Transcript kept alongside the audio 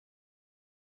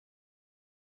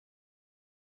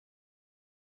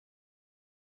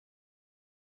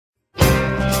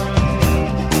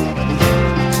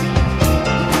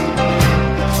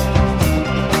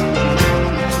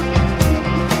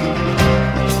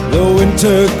the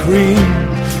winter green,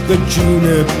 the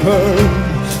juniper,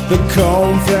 the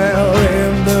cornflower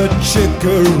and the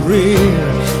chicory.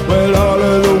 Well, all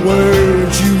of the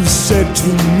words you said to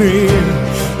me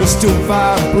are still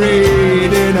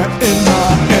vibrating in my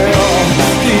ear.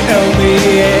 The elmy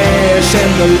ash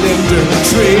and the linden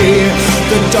tree,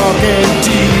 the dark and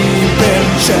deep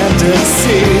enchanted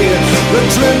sea, the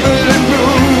trembling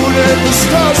moon and the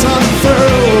stars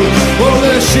unfurled. Well,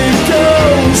 there she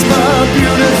goes, my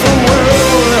beautiful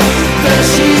world. There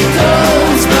she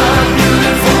goes, my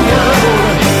beautiful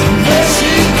world. There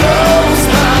she goes,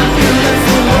 my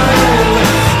beautiful world.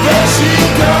 There she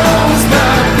goes,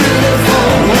 my beautiful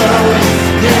world.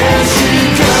 There she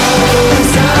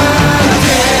goes again.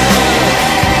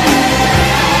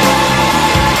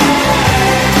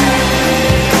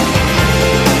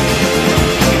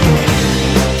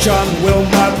 John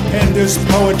Wilmot penned his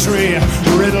poetry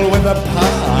riddled with a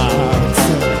parts,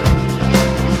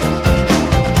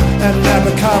 and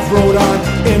Nabokov wrote on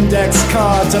index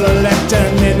cards a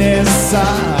lectern in his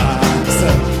socks.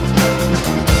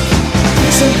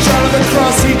 St. John of the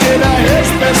Cross, he did his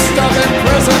best stuff and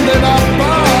present in a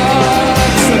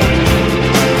box.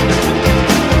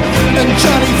 And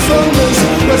Johnny Thunders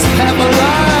was half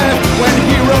alive when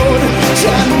he wrote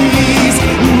Chinese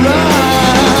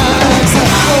rhymes.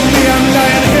 Oh, me, I'm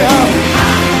lying here,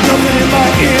 nothing in my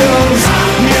ears.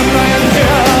 Me, I'm lying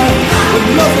here, with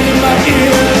nothing in my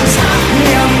ears. Me,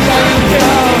 I'm lying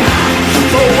here,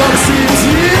 for what seems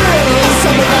years.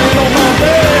 I'm lying on my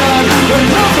bed, with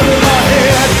nothing in my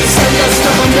head. Send that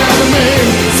stuff down to me,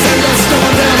 send that stuff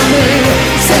down to me,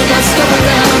 send that stuff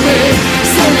down to me,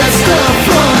 send that stuff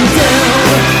from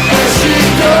down. There she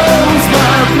goes,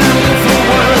 my beautiful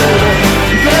world.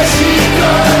 There she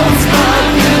goes, my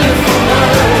beautiful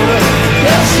world.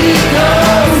 There she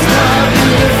goes, my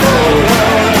beautiful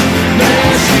world.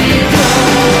 There she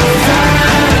goes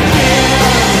again.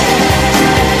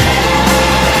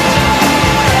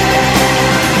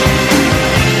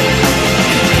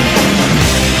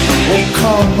 Oh,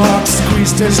 Karl Marx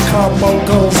squeezed his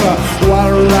carbuncles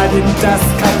while riding Das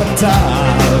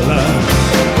Kapital.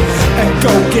 And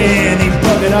Gauguin, he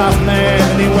bugged off, man,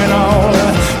 and he went all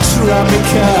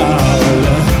tropical.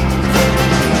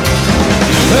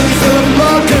 And Philip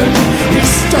Larkin, he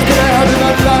stuck it out in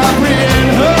a library in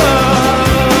her.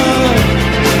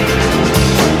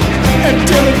 And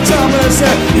Dylan Thomas,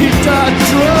 he died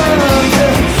drunk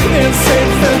in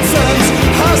St. Vincent's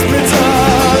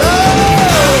Hospital.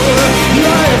 Oh,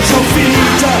 lie at your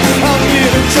feet, I'll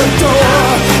get at your door,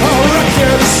 I'll rock you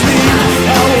to sleep,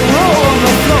 I'll roll on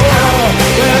the floor.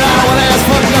 But I will ask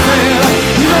for nothing,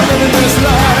 nothing in this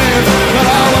life. But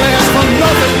I will ask for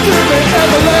nothing, give me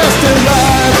everlasting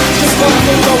life. Just wanna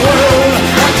move the world,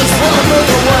 I just wanna move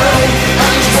the world, I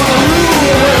just wanna rule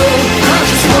the world, I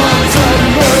just want to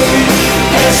move.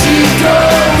 There she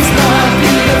goes, my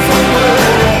beautiful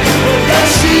world. There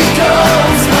she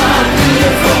goes, my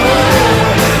beautiful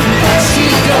world. There she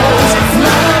goes,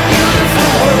 my beautiful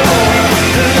world.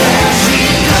 There she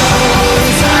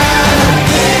goes again.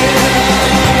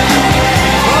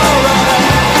 All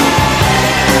right.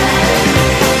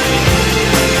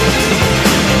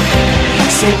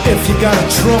 So if you got a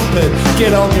trumpet,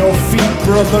 get on your feet,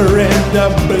 brother, and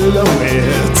blow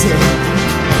it.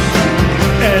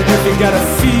 And if you got a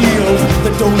field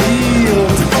that don't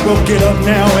yield, well, get up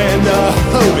now and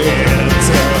hoe it.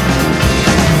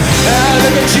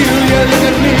 Look at you, you look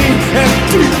at me, and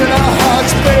deep in our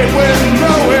hearts, babe, we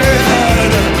know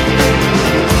it.